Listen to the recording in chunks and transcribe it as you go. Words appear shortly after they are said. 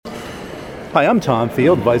Hi, I'm Tom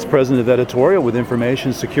Field, Vice President of Editorial with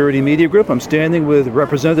Information Security Media Group. I'm standing with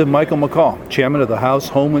Representative Michael McCaul, Chairman of the House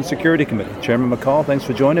Homeland Security Committee. Chairman McCaul, thanks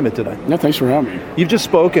for joining me today. No, thanks for having me. You've just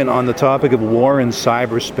spoken on the topic of war in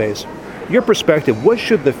cyberspace. Your perspective, what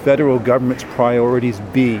should the federal government's priorities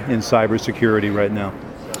be in cybersecurity right now?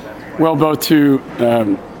 Well, both to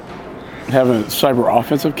have a cyber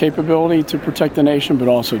offensive capability to protect the nation, but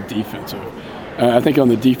also defensive. I think on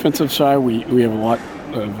the defensive side, we have a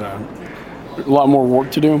lot more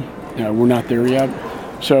work to do. We're not there yet.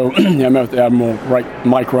 So I met with Admiral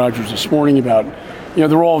Mike Rogers this morning about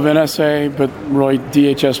the role of NSA, but really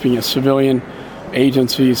DHS being a civilian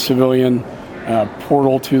agency, civilian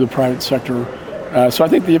portal to the private sector. So I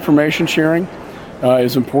think the information sharing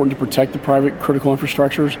is important to protect the private critical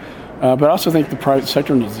infrastructures, but I also think the private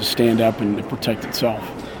sector needs to stand up and protect itself.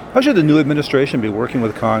 How should the new administration be working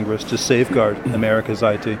with Congress to safeguard America's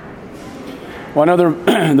IT? Well, I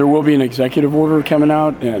know there will be an executive order coming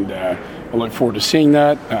out, and I look forward to seeing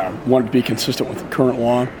that. Want it to be consistent with the current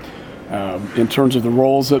law in terms of the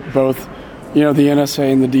roles that both, the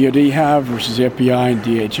NSA and the DoD have versus the FBI and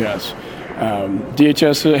DHS.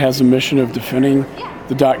 DHS has a mission of defending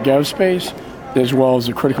the .gov space as well as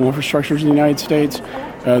the critical infrastructures in the United States.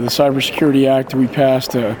 The Cybersecurity Act we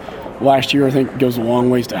passed last year, I think, goes a long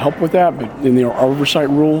ways to help with that, but in the oversight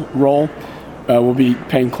role, we'll be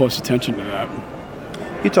paying close attention to that.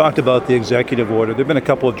 You talked about the executive order. There have been a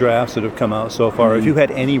couple of drafts that have come out so far. Have you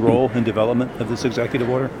had any role in development of this executive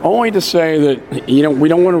order? Only to say that we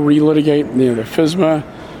don't want to relitigate the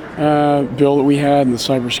FISMA bill that we had and the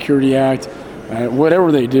Cybersecurity Act.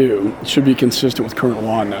 Whatever they do, it should be consistent with current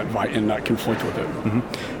law and not conflict with it.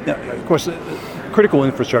 Mm-hmm. Now, of course, critical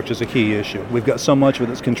infrastructure is a key issue. We've got so much of it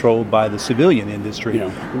that's controlled by the civilian industry.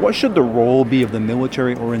 What should the role be of the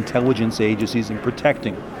military or intelligence agencies in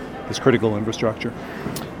protecting this critical infrastructure?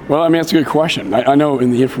 Well, that's a good question. I know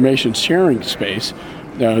in the information sharing space,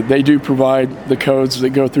 they do provide the codes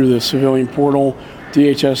that go through the civilian portal,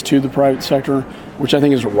 DHS to the private sector, which I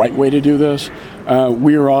think is the right way to do this.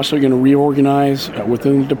 We are also going to reorganize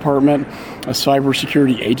within the department a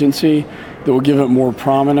cybersecurity agency that will give it more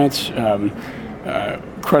prominence,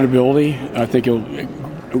 credibility. I think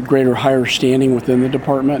it'll higher standing within the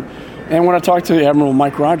department. And when I talk to Admiral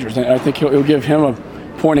Mike Rogers, I think it'll give him a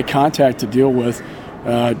point of contact to deal with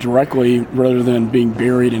directly rather than being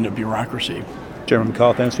buried in a bureaucracy. Chairman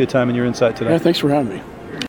McCaul, thanks for your time and your insight today. Yeah, thanks for having me.